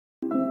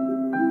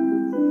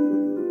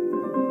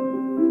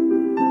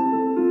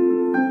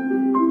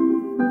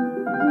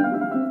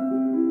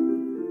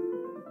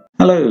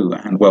Hello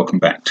and welcome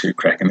back to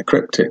Cracking the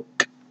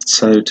Cryptic.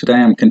 So today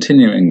I'm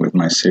continuing with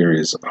my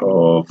series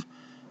of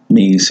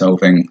me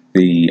solving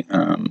the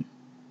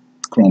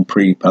Grand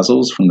Prix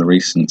puzzles from the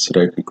recent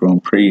Sudoku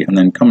Grand Prix and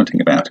then commenting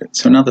about it.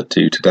 So another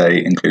two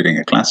today, including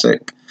a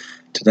classic.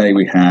 Today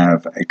we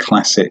have a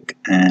classic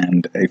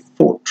and a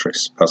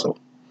fortress puzzle.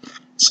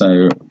 So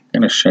I'm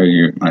going to show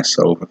you my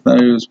solve of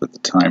those with the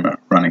timer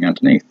running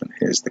underneath, and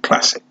here's the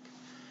classic.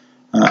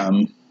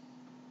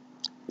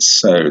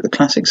 So the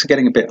classics are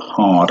getting a bit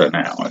harder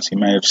now. As you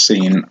may have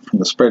seen from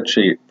the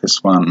spreadsheet,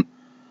 this one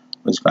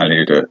was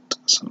valued at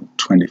some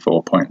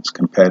 24 points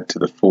compared to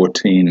the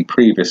 14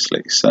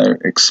 previously, so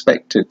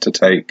expected to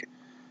take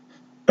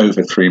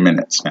over 3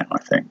 minutes now, I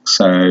think.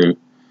 So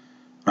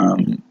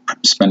I'm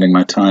spending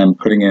my time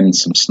putting in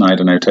some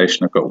Snyder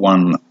notation. I've got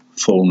one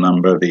full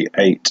number, the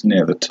 8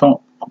 near the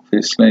top,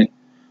 obviously,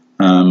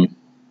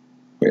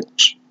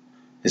 which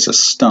is a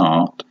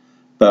start,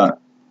 but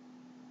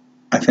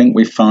I think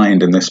we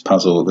find in this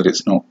puzzle that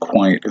it's not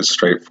quite as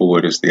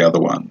straightforward as the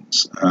other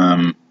ones.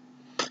 The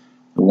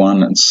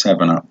 1 and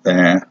 7 up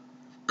there have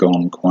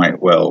gone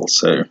quite well,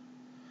 so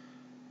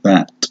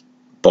that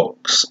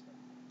box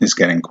is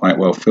getting quite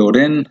well filled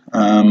in.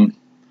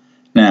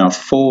 Now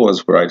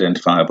 4s were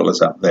identifiable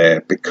as up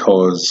there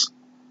because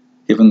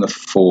given the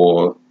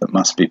 4 that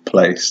must be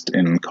placed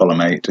in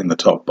column 8 in the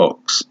top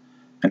box,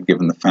 and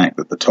given the fact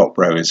that the top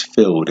row is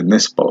filled in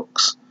this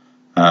box,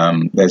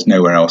 there's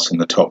nowhere else in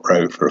the top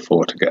row for a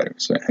 4 to go,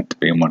 so it had to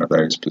be in one of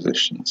those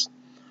positions.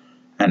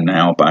 And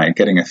now by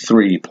getting a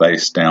 3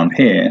 placed down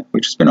here,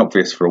 which has been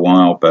obvious for a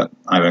while, but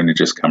I've only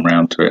just come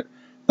round to it,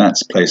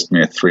 that's placed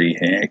me a 3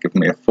 here, given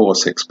me a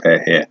 4-6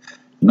 pair here,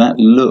 and that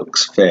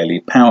looks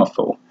fairly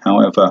powerful.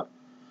 However,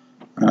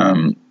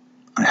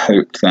 I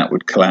hoped that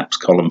would collapse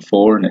column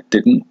 4, and it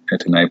didn't.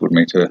 It enabled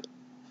me to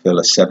fill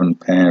a 7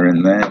 pair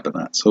in there, but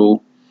that's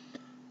all.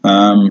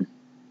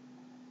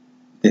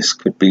 This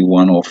could be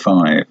 1 or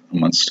 5,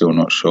 and I'm still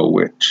not sure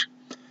which.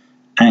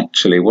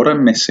 Actually, what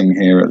I'm missing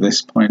here at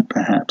this point,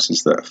 perhaps,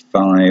 is that a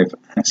 5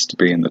 has to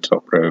be in the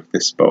top row of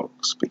this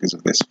box because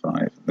of this 5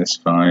 and this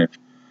 5,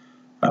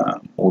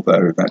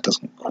 although that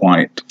doesn't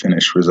quite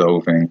finish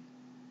resolving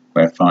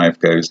where 5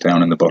 goes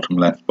down in the bottom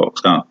left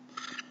box.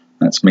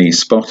 That's me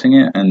spotting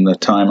it, and the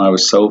time I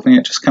was solving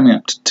it, just coming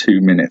up to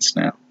 2 minutes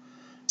now.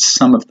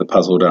 Some of the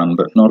puzzle done,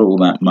 but not all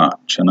that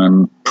much, and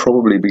I'm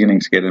probably beginning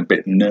to get a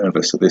bit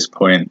nervous at this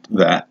point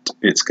that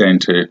it's going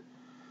to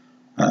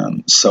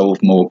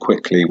solve more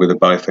quickly with a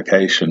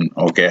bifurcation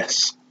or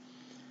guess.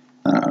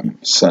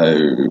 So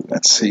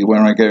let's see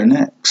where I go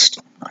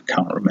next. I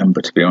can't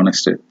remember, to be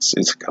honest.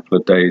 It's a couple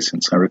of days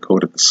since I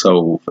recorded the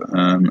solve.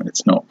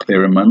 It's not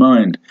clear in my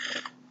mind.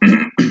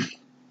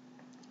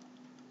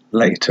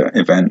 Later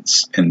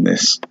events in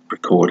this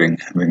recording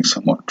having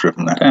somewhat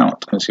driven that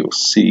out, as you'll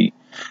see.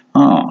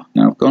 Now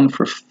I've gone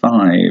for a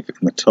 5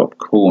 in the top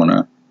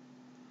corner.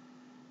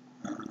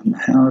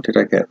 How did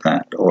I get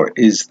that? Or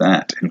is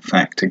that in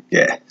fact a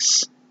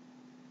guess?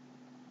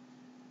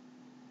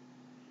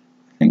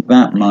 I think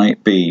that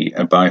might be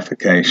a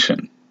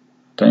bifurcation.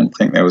 I don't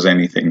think there was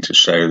anything to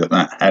show that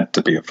that had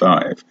to be a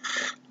 5.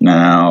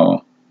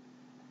 Now,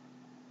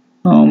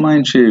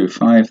 mind you,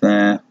 5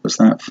 there. Was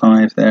that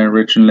 5 there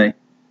originally?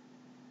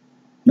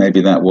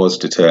 Maybe that was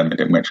determined,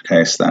 in which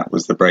case that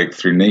was the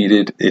breakthrough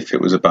needed. If it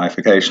was a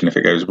bifurcation, if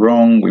it goes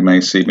wrong, we may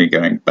see me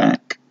going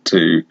back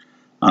to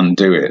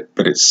undo it,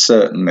 but it's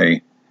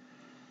certainly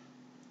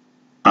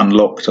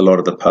unlocked a lot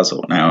of the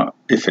puzzle. Now,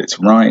 if it's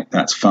right,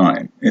 that's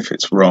fine. If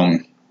it's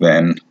wrong,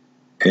 then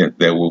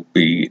there will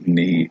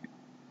need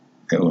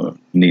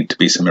to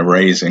be some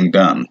erasing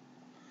done.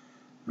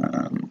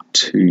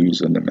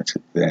 2s are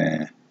limited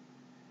there.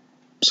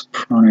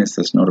 Surprised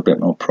there's not a bit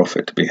more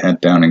profit to be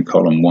had down in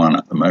column 1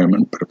 at the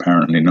moment, but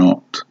apparently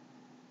not.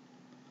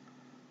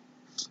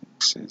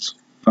 6s,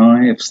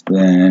 5s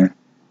there.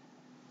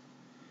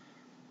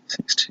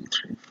 6, 2,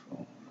 3,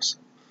 4,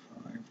 7,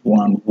 5,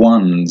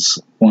 1.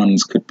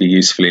 1s could be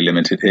usefully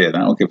limited here.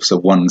 That'll give us a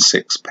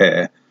 1-6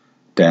 pair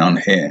down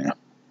here,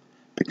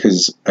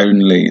 because the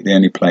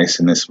only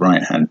place in this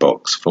right-hand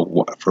box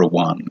for a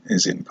 1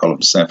 is in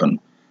column 7.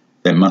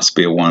 There must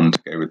be a 1 to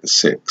go with the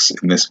 6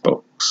 in this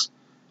box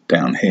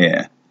down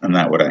here, and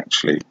that would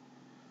actually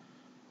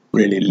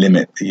really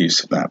limit the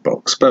use of that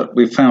box, but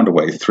we've found a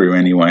way through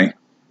anyway.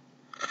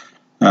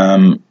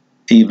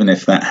 Even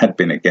if that had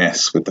been a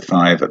guess with the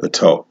 5 at the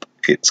top,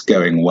 it's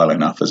going well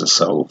enough as a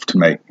solve to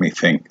make me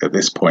think at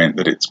this point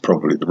that it's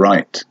probably the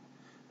right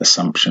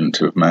assumption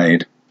to have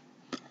made.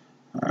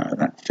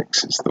 That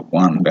fixes the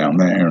 1 down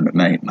there and an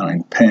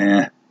 8-9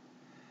 pair.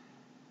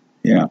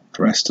 Yeah,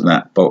 the rest of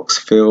that box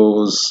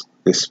fills.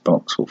 This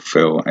box will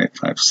fill 8,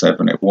 5,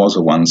 7. It was a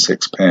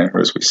 1-6 pair,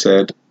 as we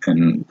said,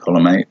 in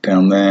column 8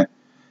 down there.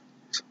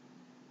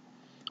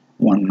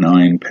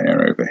 1-9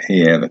 pair over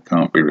here that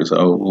can't be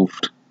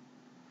resolved.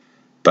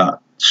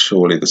 But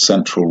surely the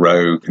central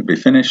row can be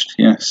finished,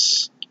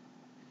 yes.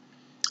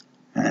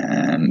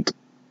 And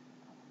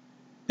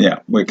yeah,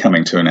 we're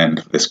coming to an end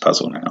of this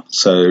puzzle now.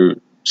 So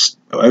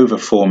over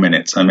 4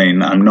 minutes. I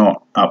mean, I'm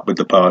not up with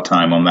the par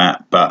time on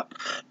that, but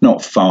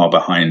not far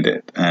behind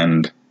it.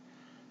 And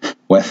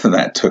whether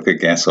that took a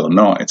guess or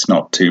not, it's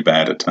not too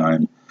bad a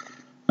time.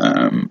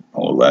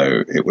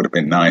 Although it would have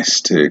been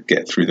nice to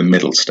get through the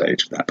middle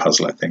stage of that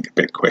puzzle, I think, a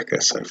bit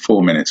quicker. So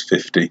 4 minutes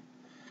 50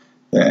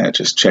 there,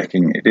 just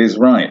checking it is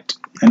right.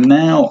 And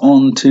now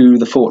on to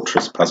the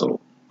fortress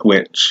puzzle,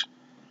 which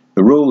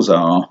the rules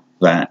are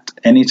that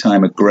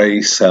anytime a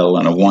grey cell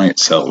and a white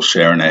cell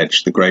share an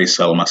edge, the grey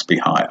cell must be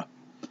higher.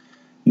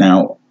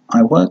 Now,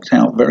 I worked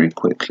out very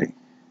quickly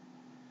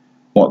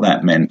what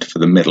that meant for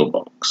the middle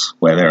box,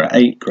 where there are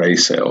 8 grey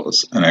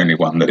cells and only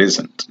one that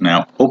isn't.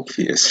 Now,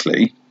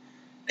 obviously,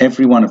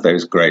 every one of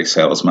those grey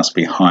cells must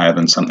be higher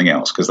than something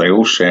else, because they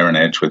all share an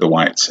edge with a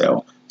white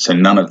cell, so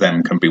none of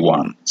them can be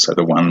 1, so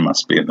the 1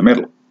 must be in the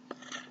middle.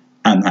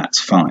 And that's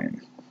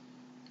fine.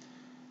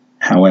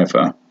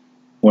 However,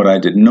 what I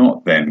did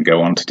not then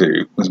go on to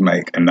do was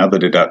make another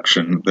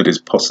deduction that is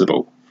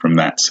possible from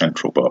that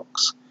central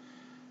box.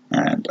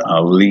 And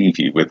I'll leave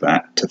you with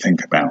that to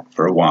think about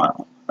for a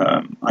while.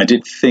 I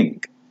did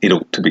think it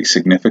ought to be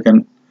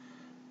significant,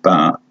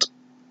 but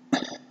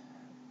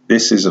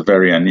this is a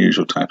very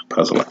unusual type of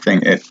puzzle. I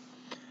think it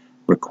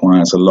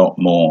requires a lot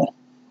more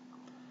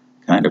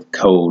kind of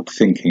cold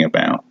thinking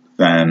about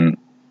than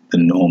the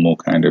normal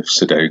kind of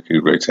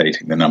Sudoku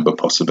rotating the number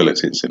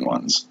possibilities in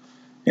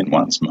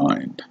one's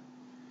mind.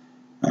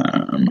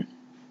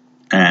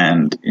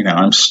 And you know,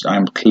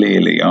 I'm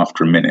clearly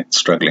after a minute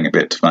struggling a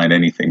bit to find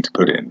anything to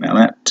put in. Now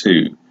that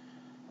 2,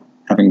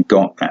 having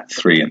got that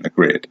 3 in the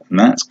grid, and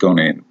that's gone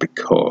in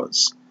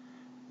because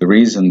the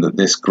reason that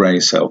this grey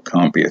cell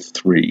can't be a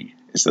 3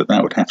 is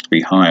that would have to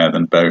be higher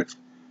than both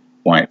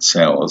white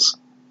cells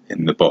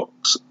in the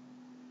box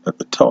at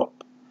the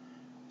top.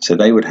 So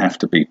they would have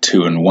to be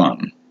 2 and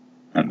 1,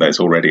 and there's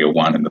already a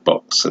 1 in the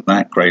box, so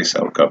that grey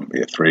cell can't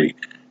be a 3.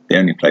 The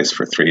only place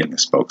for a 3 in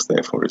this box,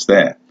 therefore, is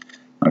there.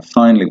 I've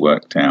finally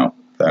worked out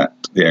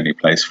that the only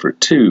place for a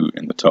 2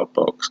 in the top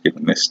box,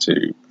 given this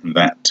 2 and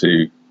that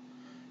 2,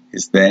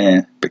 is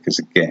there because,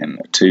 again,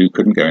 a 2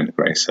 couldn't go in the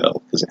grey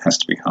cell because it has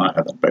to be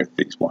higher than both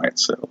these white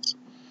cells.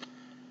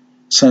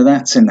 So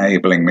that's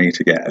enabling me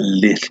to get a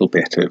little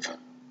bit of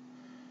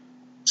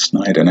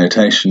Snyder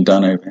notation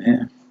done over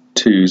here.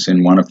 2's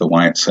in one of the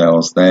white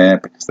cells there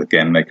because,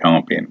 again, they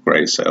can't be in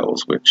grey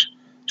cells, which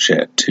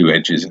share 2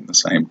 edges in the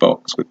same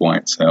box with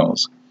white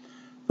cells.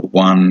 The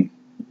 1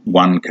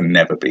 can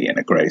never be in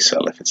a grey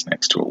cell if it's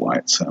next to a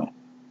white cell.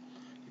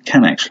 You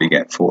can actually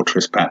get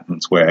fortress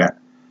patterns where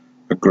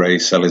a grey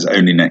cell is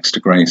only next to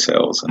grey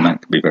cells, and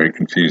that can be very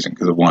confusing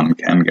because a 1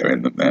 can go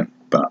in them then,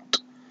 but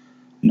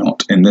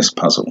not in this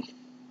puzzle.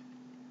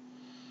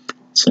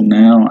 So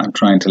now I'm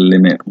trying to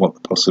limit what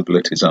the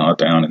possibilities are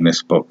down in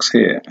this box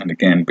here, and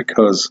again,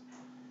 because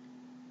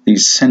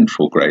these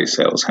central grey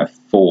cells have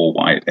 4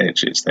 white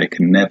edges, they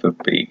can never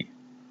be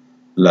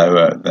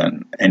lower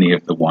than any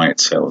of the white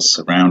cells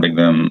surrounding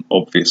them.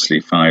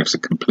 Obviously 5's a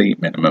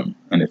complete minimum,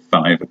 and if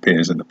 5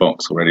 appears in the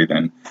box already,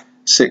 then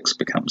 6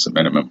 becomes a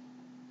minimum.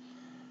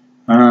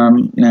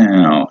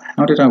 Now,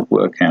 how did I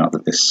work out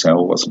that this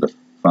cell wasn't a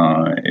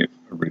 5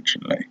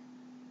 originally?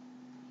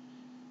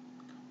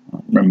 I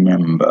can't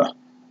remember.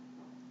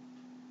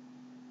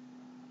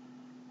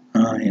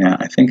 Yeah,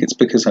 I think it's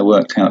because I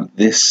worked out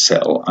this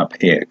cell up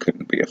here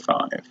couldn't be a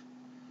 5.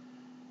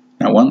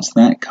 Now, once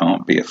that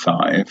can't be a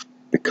 5,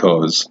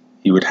 because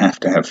you would have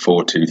to have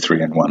 4, 2,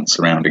 3 and 1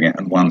 surrounding it,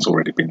 and 1's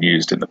already been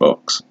used in the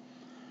box,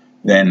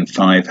 then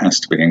 5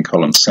 has to be in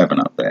column 7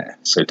 up there,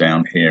 so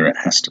down here it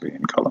has to be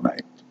in column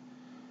 8.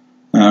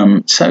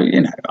 So,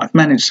 you know, I've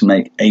managed to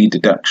make a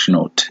deduction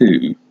or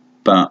 2,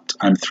 but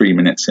I'm 3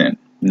 minutes in.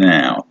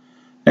 Now,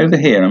 over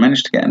here I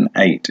managed to get an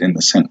 8 in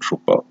the central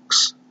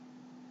box.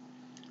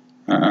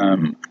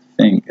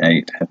 I think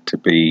 8 had to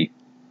be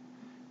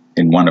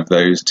in one of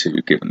those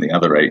 2, given the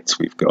other 8s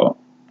we've got,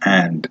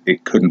 and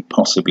it couldn't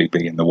possibly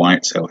be in the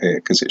white cell here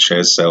because it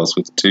shares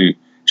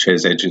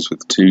edges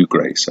with 2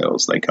 grey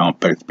cells. They can't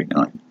both be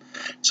 9.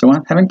 So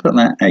having put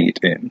that 8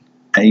 in,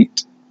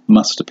 8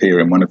 must appear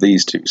in one of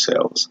these 2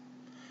 cells.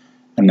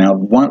 And now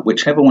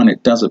whichever one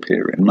it does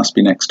appear in must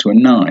be next to a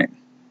 9.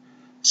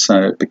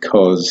 So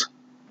because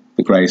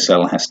the grey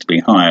cell has to be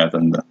higher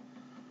than the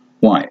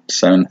white,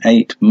 so an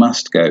 8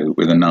 must go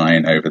with a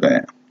 9 over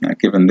there. Now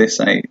given this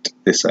 8,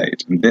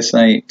 and this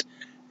 8,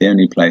 the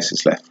only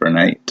places left for an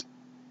 8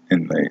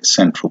 in the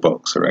central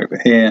box are over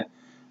here,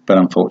 but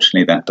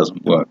unfortunately that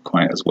doesn't work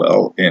quite as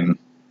well in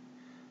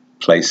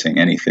placing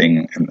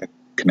anything in the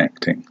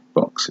connecting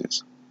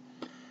boxes.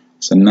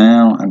 So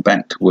now I'm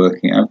back to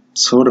working. I've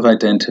sort of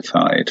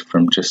identified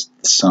from just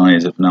the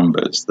size of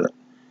numbers that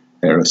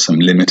there are some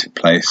limited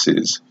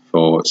places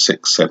for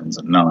 6, 7s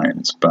and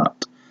 9s,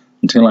 but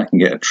until I can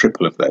get a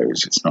triple of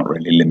those, it's not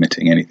really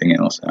limiting anything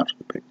else out of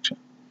the picture.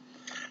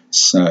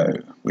 So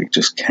we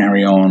just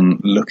carry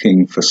on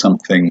looking for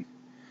something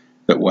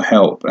that will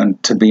help.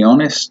 And to be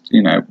honest,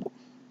 you know,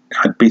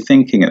 I'd be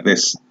thinking at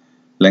this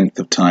length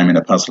of time in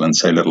a puzzle and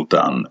so little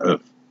done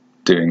of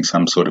doing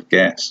some sort of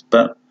guess,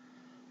 but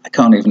I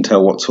can't even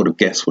tell what sort of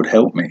guess would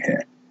help me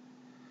here.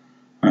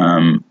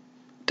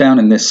 Down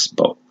in this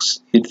box,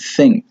 you'd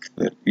think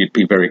that you'd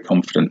be very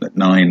confident that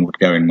 9 would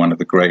go in one of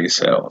the grey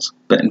cells,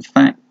 but in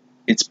fact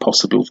it's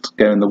possible to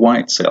go in the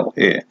white cell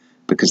here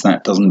because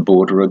that doesn't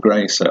border a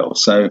grey cell.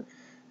 So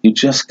you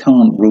just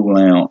can't rule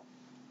out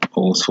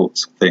all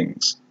sorts of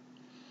things,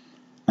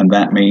 and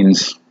that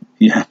means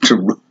you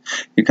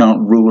can't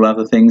rule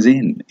other things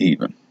in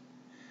even.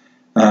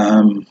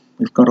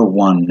 We've got a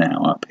 1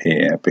 now up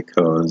here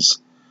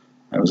because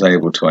I was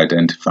able to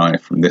identify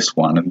from this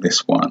one and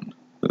this one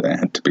that there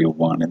had to be a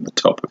 1 in the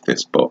top of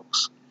this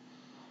box.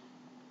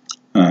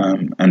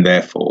 And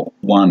therefore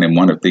 1 in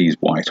one of these,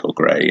 white or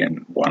grey,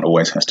 and 1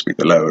 always has to be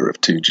the lower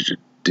of 2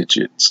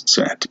 digits,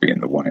 so it had to be in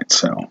the white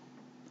cell.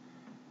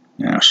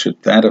 Now,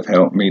 should that have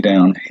helped me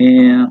down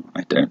here?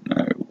 I don't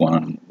know.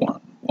 1,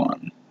 1,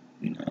 1.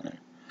 No,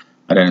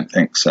 I don't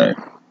think so.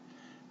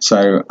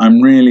 So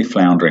I'm really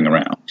floundering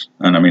around,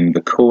 and I mean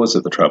the cause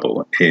of the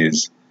trouble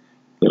is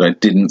that I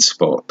didn't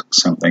spot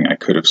something I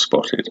could have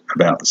spotted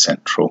about the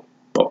central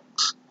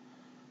box.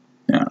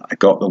 Now, I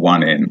got the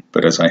 1 in,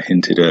 but as I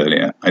hinted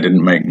earlier, I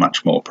didn't make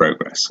much more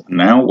progress. And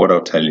now what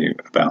I'll tell you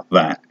about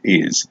that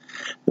is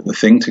that the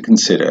thing to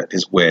consider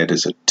is, where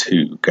does a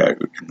 2 go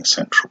in the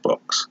central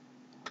box?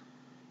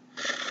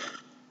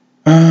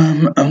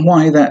 And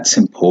why that's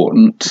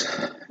important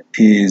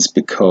is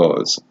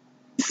because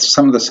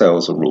some of the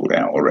cells are ruled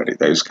out already.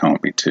 Those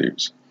can't be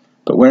 2s.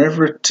 But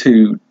wherever a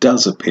 2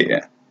 does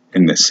appear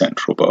in this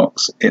central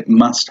box, it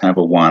must have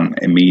a 1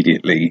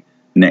 immediately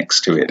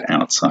next to it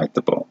outside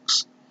the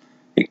box.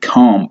 It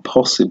can't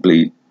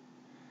possibly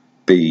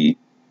be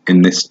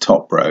in this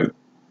top row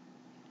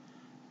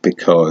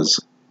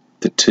because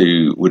the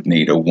 2 would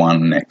need a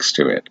 1 next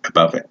to it,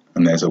 above it,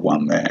 and there's a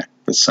 1 there.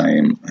 The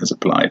same as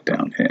applied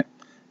down here.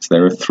 So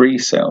there are 3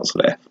 cells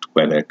left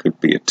where there could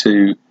be a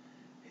 2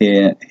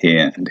 here,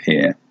 here, and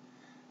here.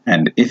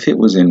 And if it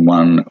was in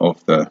one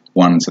of the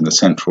ones in the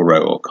central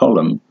row or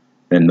column,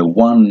 then the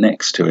 1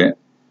 next to it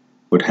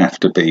would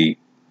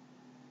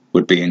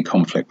be in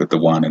conflict with the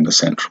 1 in the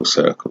central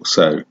circle.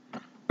 So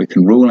we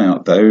can rule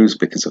out those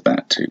because of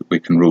that 2. We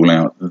can rule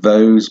out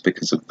those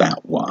because of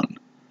that 1.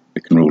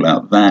 We can rule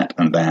out that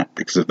and that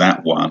because of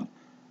that 1.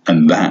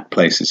 And that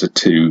places a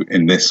 2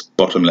 in this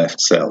bottom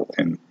left cell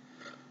in,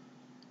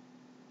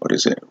 what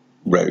is it,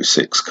 row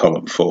 6,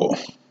 column 4.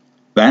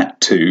 That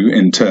 2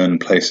 in turn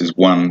places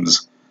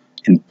 1s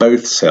in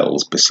both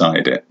cells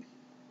beside it.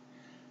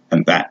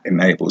 And that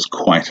enables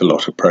quite a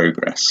lot of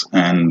progress.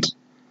 And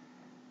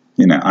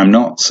you know, I'm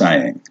not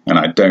saying, and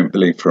I don't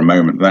believe for a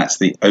moment, that's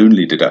the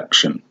only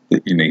deduction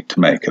that you need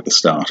to make at the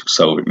start of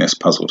solving this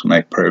puzzle to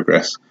make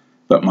progress,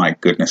 but my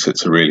goodness,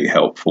 it's a really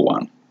helpful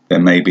one. There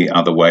may be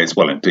other ways.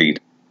 Well, indeed,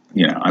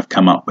 you know, I've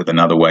come up with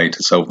another way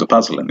to solve the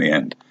puzzle in the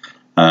end,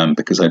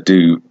 because I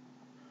do,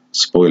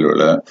 spoiler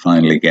alert,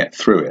 finally get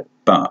through it,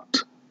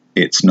 but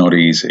it's not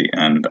easy,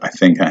 and I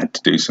think I had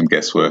to do some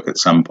guesswork at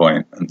some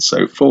point and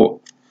so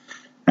forth.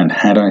 And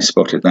had I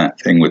spotted that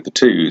thing with the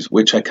 2s,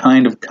 which I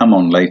kind of come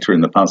on later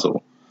in the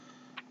puzzle,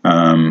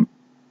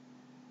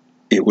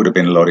 it would have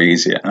been a lot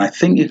easier. And I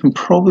think you can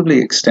probably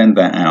extend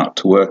that out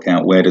to work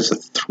out where does a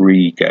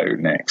 3 go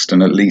next,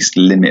 and at least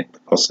limit the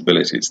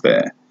possibilities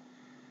there.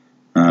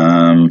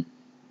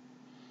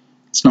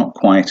 It's not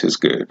quite as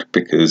good,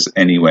 because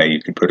anyway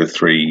you could put a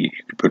 3,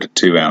 you could put a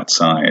 2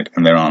 outside,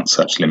 and there aren't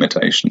such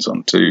limitations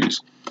on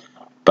 2s.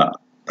 But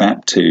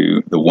that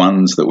 2, the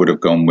ones that would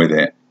have gone with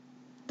it,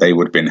 they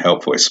would have been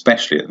helpful,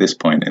 especially at this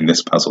point in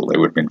this puzzle. They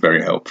would have been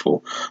very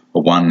helpful. A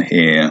 1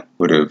 here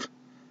would have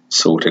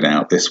sorted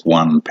out this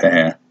 1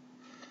 pair.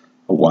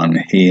 A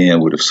 1 here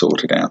would have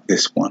sorted out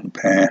this 1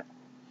 pair.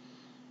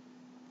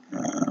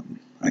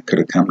 I could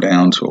have come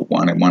down to a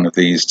 1 in one of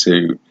these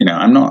 2. You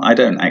know, I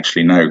don't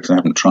actually know, because I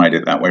haven't tried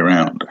it that way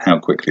around, how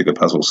quickly the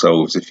puzzle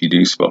solves if you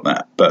do spot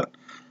that, but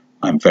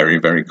I'm very,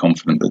 very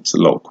confident that it's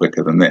a lot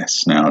quicker than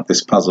this. Now,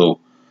 this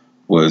puzzle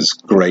was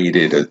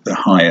graded at the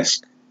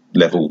highest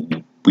level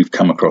we've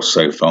come across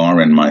so far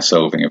in my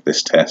solving of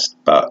this test,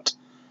 but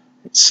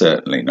it's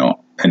certainly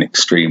not an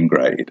extreme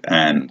grade,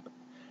 and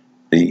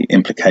the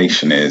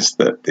implication is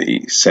that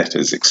the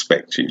setters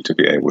expect you to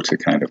be able to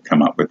kind of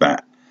come up with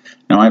that.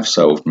 Now, I've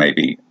solved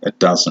maybe a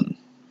dozen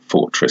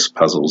fortress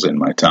puzzles in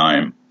my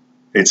time.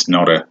 It's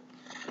not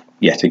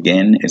yet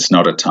again, it's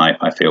not a type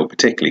I feel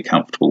particularly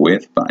comfortable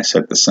with, but I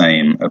said the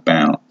same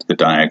about the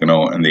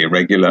diagonal and the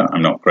irregular.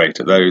 I'm not great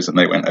at those, and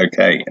they went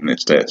okay in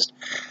this test.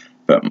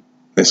 But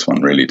this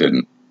one really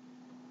didn't,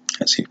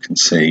 as you can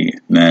see.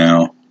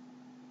 Now,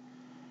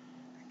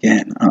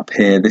 again, up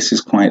here, this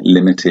is quite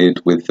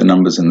limited with the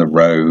numbers in the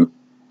row.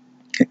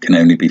 It can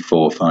only be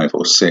 4, 5,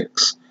 or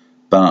 6,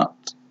 but,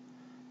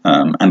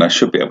 and I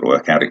should be able to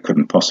work out it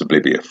couldn't possibly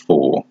be a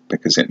 4,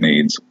 because it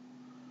needs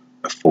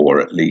a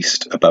 4 at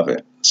least above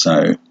it.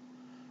 So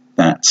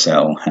that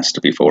cell has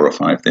to be 4 or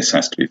 5, this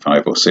has to be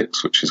 5 or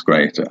 6, which is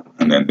greater,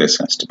 and then this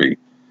has to be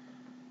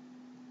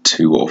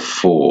 2 or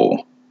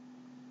 4.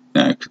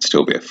 No, it could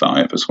still be a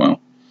 5 as well.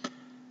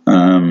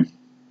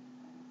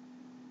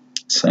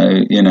 So,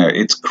 you know,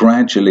 it's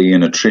gradually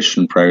an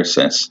attrition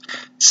process,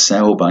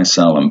 cell by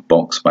cell and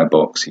box by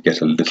box. You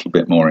get a little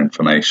bit more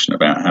information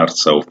about how to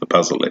solve the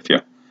puzzle if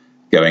you're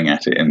going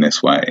at it in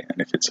this way,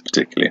 and if it's a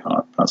particularly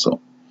hard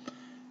puzzle.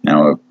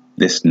 Now,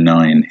 this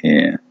 9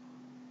 here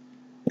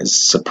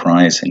is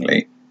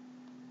surprisingly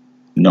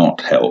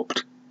not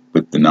helped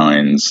with the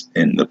 9s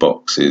in the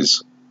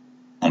boxes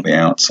on the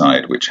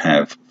outside which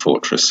have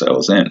fortress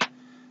cells in,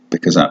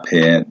 because up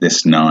here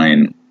this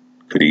 9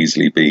 could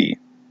easily be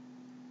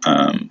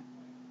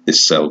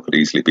this cell could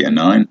easily be a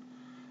 9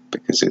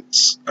 because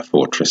it's a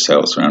fortress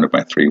cell surrounded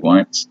by 3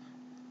 whites,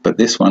 but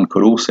this one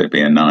could also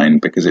be a 9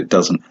 because it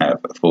doesn't have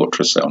a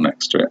fortress cell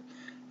next to it.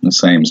 And the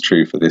same is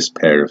true for this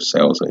pair of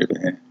cells over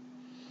here.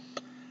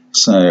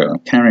 So I'm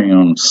carrying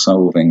on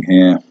solving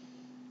here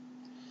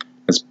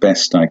as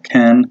best I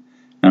can.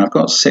 Now I've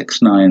got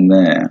 6, 9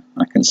 there.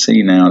 I can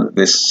see now that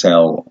this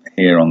cell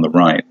here on the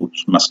right,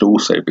 which must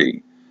also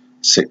be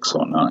 6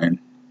 or 9,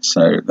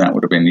 so that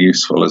would have been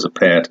useful as a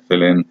pair to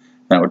fill in.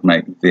 That would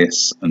make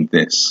this and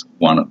this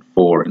 1 and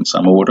 4 in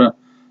some order,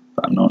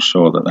 but I'm not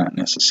sure that that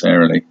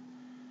necessarily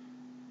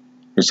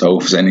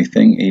resolves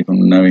anything,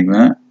 even knowing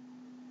that.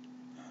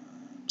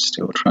 I'm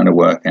still trying to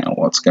work out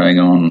what's going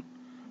on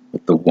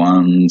with the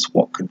 1s.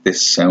 What could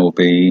this cell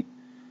be?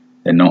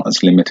 They're not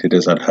as limited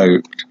as I'd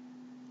hoped.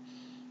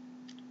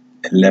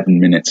 11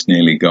 minutes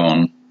nearly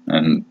gone,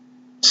 and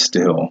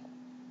still,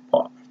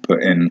 what I've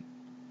put in 4,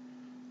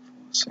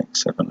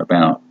 6, 7,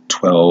 about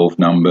 12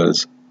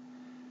 numbers.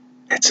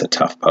 It's a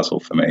tough puzzle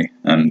for me,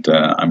 and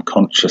I'm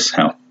conscious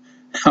how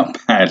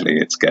badly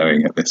it's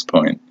going at this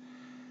point.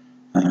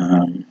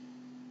 A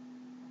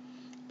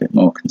bit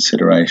more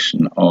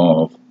consideration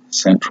of the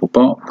central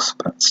box,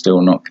 but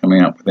still not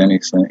coming up with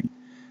anything.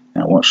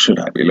 Now, what should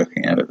I be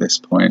looking at this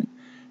point?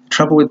 The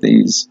trouble with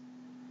these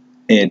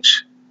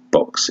edge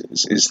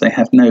boxes is they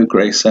have no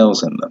grey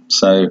cells in them,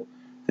 so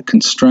the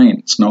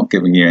constraint's not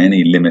giving you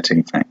any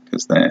limiting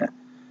factors there,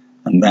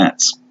 and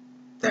that's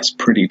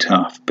pretty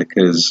tough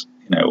because,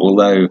 you know,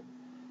 although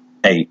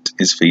 8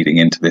 is feeding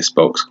into this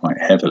box quite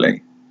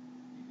heavily,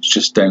 you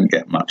just don't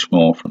get much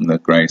more from the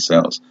grey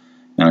cells.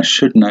 Now I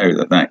should know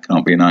that that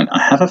can't be a 9. I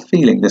have a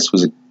feeling this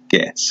was a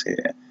guess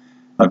here.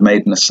 I've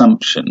made an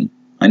assumption.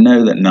 I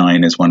know that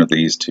 9 is one of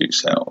these 2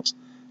 cells.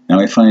 Now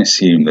if I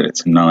assume that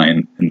it's a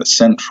 9 in the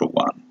central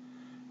one,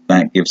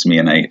 that gives me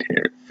an 8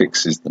 here. It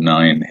fixes the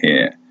 9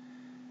 here.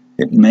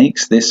 It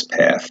makes this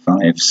pair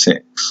 5,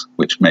 6,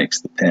 which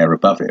makes the pair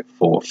above it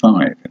 4,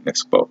 5 in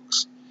this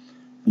box.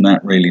 And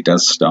that really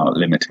does start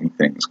limiting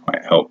things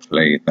quite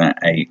helpfully. That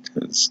 8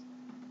 has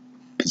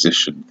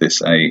positioned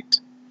this 8.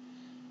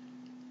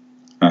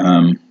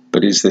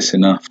 But is this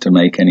enough to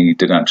make any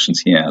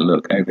deductions? Yeah,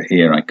 look, over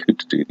here I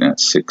could do that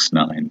 6,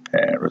 9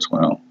 pair as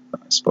well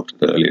that I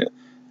spotted earlier.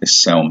 This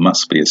cell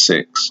must be a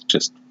 6,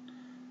 just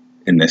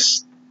in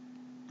this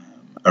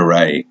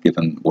array,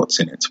 given what's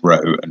in its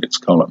row and its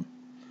column.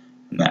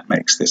 And that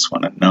makes this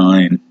one a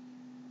 9.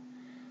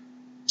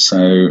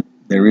 So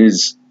there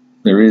is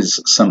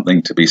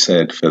something to be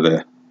said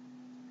for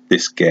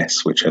this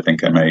guess, which I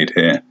think I made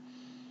here.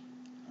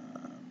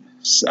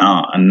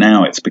 And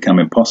now it's become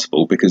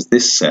impossible because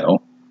this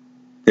cell,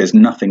 there's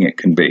nothing it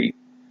can be.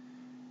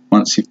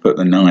 Once you've put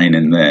the 9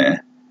 in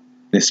there,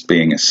 this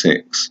being a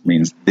 6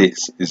 means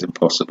this is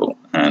impossible.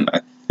 And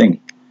I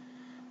think,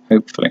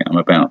 hopefully, I'm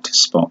about to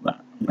spot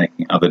that. I'm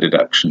making other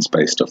deductions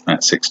based off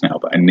that 6 now,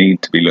 but I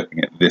need to be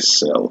looking at this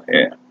cell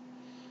here.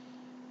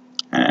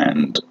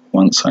 And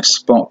once I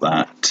spot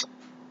that,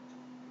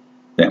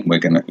 then we're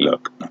going to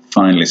look. I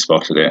finally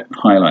spotted it,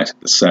 highlighted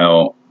the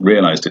cell,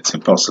 realized it's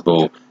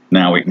impossible.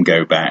 Now we can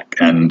go back,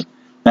 and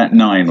that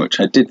 9, which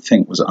I did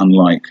think was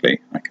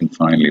unlikely, I can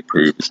finally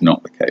prove is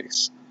not the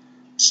case.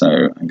 So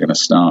I'm going to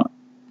start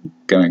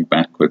going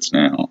backwards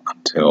now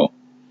until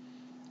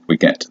we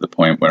get to the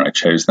point where I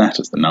chose that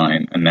as the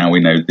 9, and now we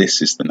know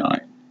this is the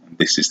 9, and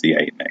this is the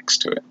 8 next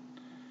to it,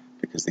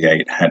 because the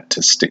 8 had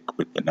to stick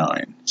with the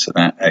 9. So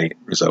that 8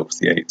 resolves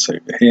the 8s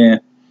over here.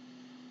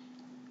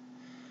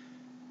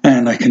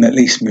 And I can at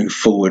least move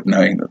forward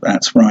knowing that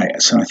that's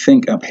right. So I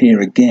think up here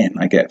again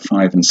I get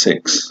 5 and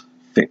 6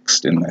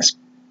 fixed in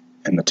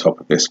the top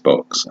of this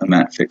box, and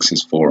that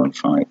fixes 4 and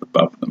 5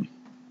 above them.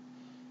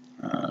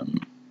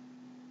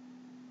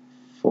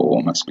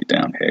 4 must be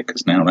down here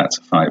because now that's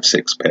a 5,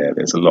 6 pair.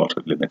 There's a lot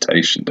of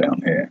limitation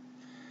down here.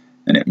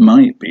 And it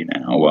might be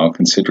now, while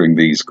considering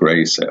these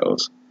grey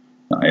cells,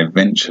 that I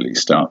eventually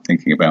start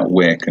thinking about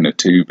where can a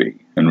 2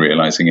 be, and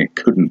realizing it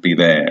couldn't be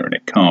there, and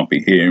it can't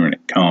be here, and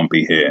it can't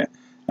be here.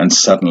 And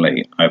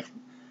suddenly,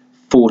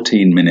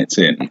 14 minutes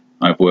in,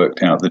 I've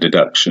worked out the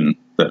deduction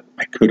that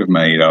I could have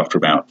made after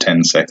about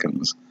 10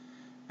 seconds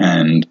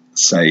and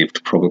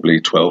saved probably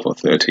 12 or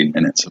 13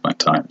 minutes of my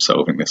time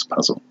solving this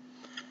puzzle.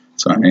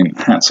 So, I mean,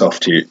 hats off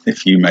to you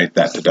if you made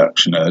that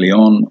deduction early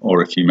on,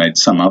 or if you made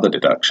some other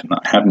deduction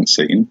that I haven't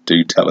seen,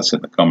 do tell us in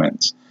the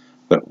comments,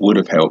 that would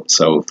have helped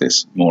solve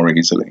this more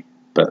easily.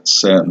 But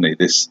certainly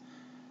this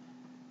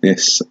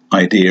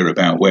idea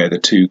about where the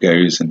 2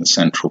 goes in the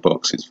central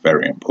box is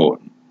very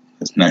important.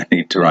 there's no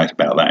need to write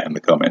about that in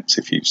the comments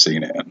if you've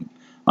seen it, and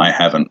I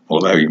haven't,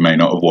 although you may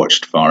not have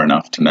watched far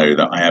enough to know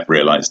that I have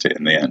realised it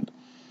in the end.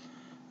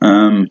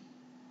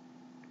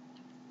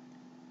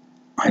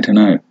 I don't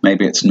know,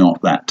 maybe it's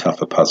not that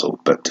tough a puzzle,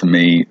 but to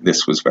me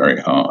this was very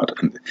hard.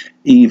 And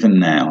even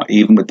now,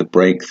 even with the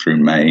breakthrough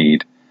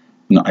made,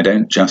 I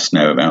don't just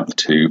know about the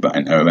 2, but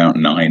I know about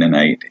 9 and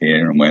 8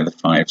 here, and where the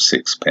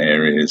 5-6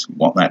 pair is, and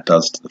what that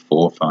does to the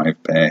 4-5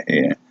 pair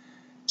here.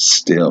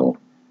 Still,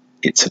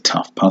 it's a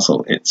tough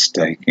puzzle. It's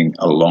taking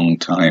a long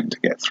time to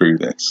get through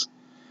this.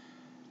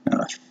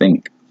 Now, I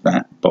think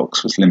that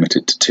box was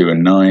limited to 2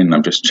 and 9.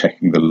 I'm just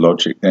checking the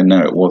logic there. No,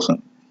 it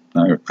wasn't.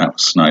 No, that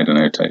was Snyder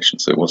notation,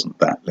 so it wasn't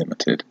that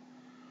limited.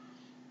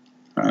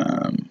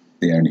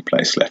 The only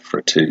place left for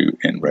a 2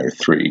 in row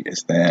 3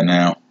 is there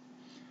now.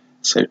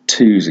 So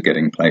 2s are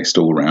getting placed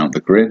all around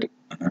the grid,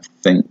 and I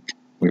think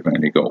we've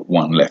only got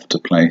 1 left to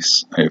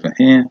place over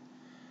here.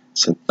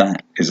 So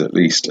that is at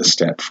least a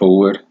step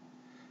forward.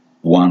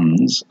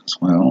 1s as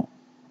well.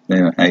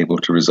 They're able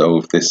to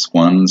resolve this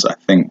 1s. I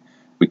think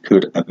we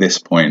could, at this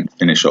point,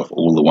 finish off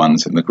all the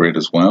 1s in the grid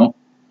as well.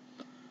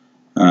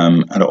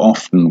 And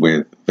often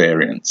with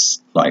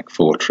variants like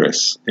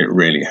Fortress, it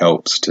really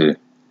helps to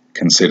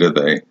consider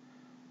the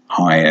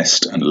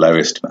highest and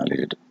lowest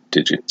valued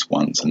digits,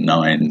 1s and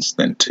 9s,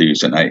 then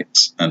 2s and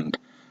 8s. And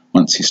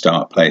once you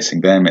start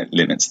placing them, it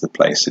limits the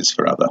places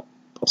for other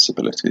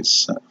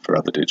possibilities, for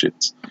other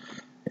digits.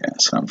 Yeah,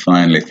 so I'm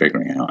finally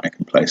figuring out I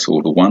can place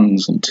all the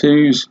 1s and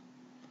 2s.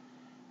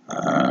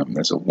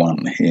 There's a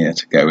 1 here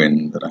to go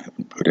in that I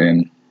haven't put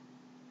in.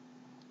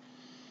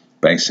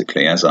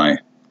 Basically, as I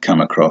come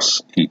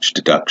across each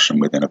deduction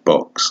within a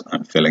box,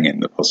 I'm filling in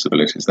the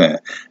possibilities there.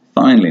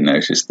 Finally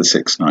noticed the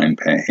 6-9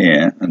 pair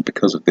here, and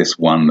because of this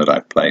 1 that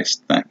I've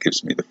placed, that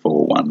gives me the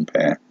 4-1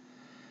 pair.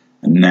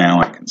 And now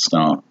I can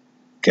start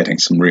getting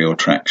some real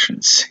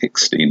traction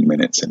 16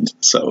 minutes into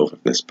the solve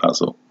of this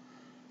puzzle.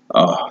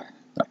 Oh,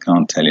 I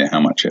can't tell you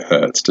how much it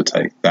hurts to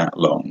take that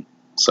long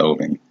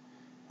solving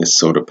this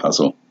sort of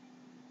puzzle.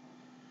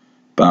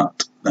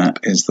 But that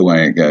is the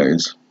way it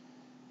goes.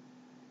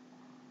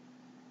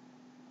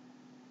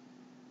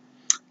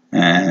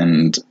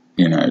 And,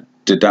 you know,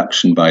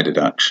 deduction by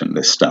deduction,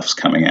 this stuff's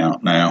coming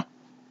out now.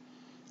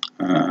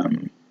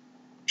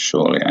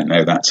 Surely I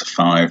know that's a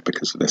 5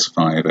 because of this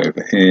 5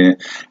 over here.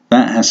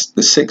 That has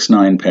the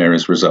 6-9 pair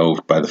is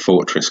resolved by the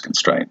Fortress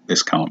constraint.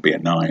 This can't be a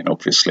 9,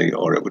 obviously,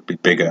 or it would be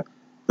bigger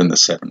than the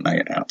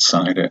 7-8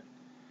 outside it.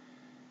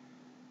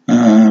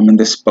 And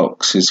this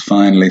box is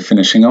finally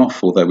finishing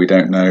off, although we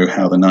don't know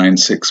how the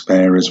 9-6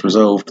 pair is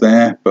resolved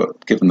there,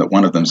 but given that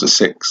one of them's a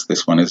 6,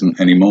 this one isn't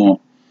anymore.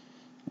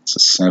 It's a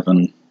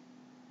 7.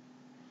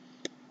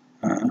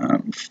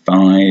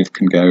 5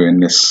 can go in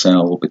this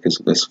cell because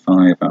of this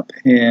 5 up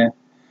here.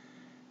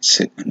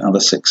 Another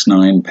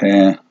 6-9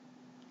 pair.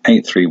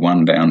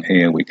 8-3-1 down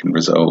here we can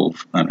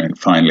resolve, and then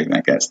finally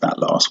that gets that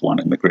last 1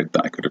 in the grid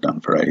that I could have done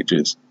for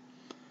ages.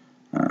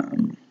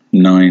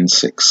 9,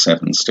 6,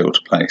 7 still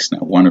to place. Now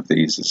one of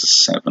these is a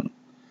 7,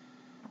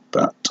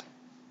 but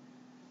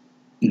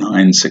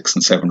 9, 6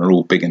 and 7 are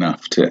all big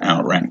enough to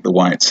outrank the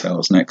white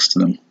cells next to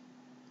them.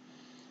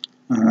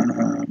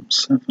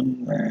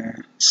 7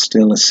 there,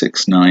 still a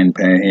 6-9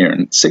 pair here,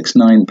 and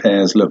 6-9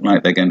 pairs look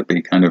like they're going to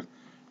be kind of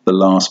the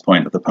last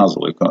point of the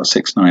puzzle. We've got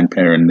a 6-9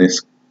 pair in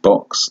this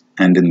box,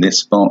 and in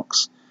this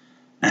box,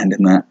 and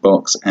in that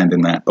box, and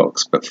in that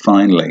box, but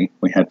finally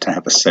we had to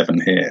have a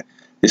 7 here.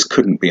 This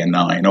couldn't be a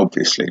 9,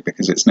 obviously,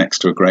 because it's next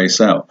to a grey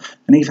cell,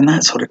 and even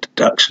that sort of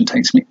deduction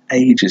takes me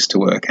ages to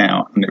work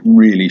out, and it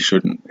really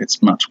shouldn't.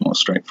 It's much more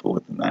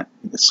straightforward than that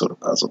in this sort of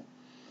puzzle.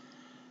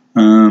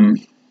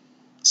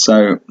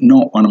 So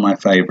not one of my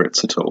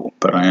favourites at all,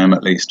 but I am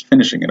at least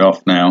finishing it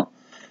off now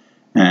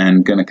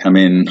and going to come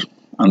in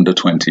under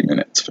 20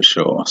 minutes for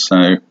sure.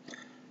 So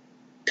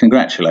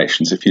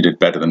congratulations if you did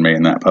better than me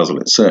in that puzzle.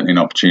 It's certainly an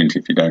opportunity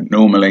if you don't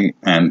normally,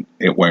 and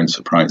it won't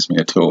surprise me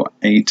at all.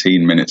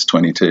 18 minutes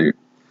 22.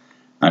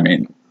 I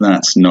mean,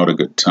 that's not a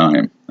good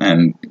time.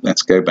 And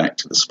let's go back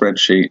to the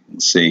spreadsheet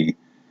and see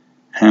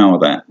how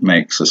that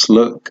makes us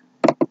look.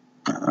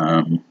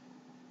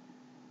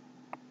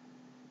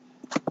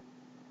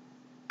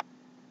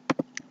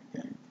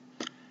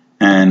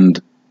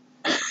 And,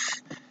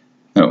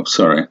 oh,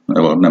 sorry,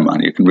 well, never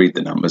mind, you can read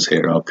the numbers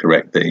here, I'll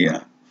correct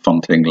the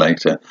fonting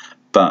later.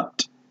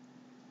 But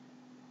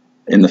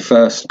in the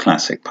first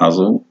classic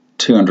puzzle,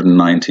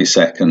 290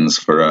 seconds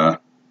for a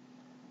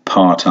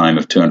par time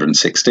of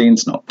 216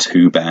 is not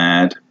too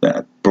bad.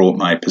 That brought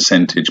my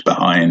percentage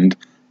behind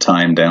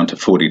time down to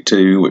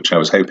 42, which I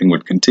was hoping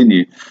would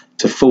continue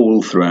to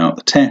fall throughout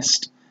the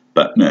test.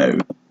 But no,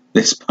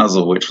 this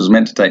puzzle, which was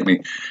meant to take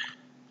me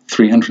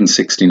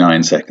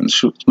 369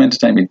 seconds, was meant to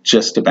take me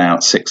just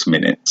about 6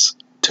 minutes,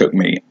 took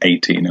me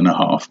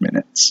 18.5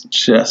 minutes.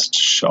 Just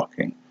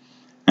shocking.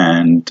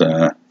 And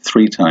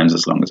 3 times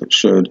as long as it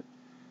should,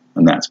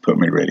 and that's put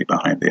me really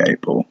behind the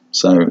 8 ball.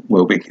 So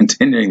we'll be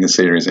continuing the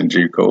series in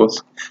due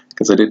course,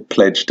 because I did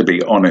pledge to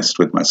be honest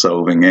with my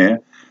solving here,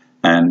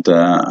 and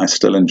I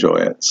still enjoy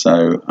it.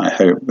 So I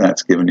hope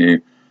that's given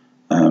you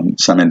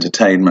some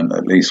entertainment,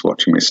 at least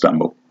watching me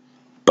stumble.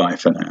 Bye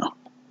for now.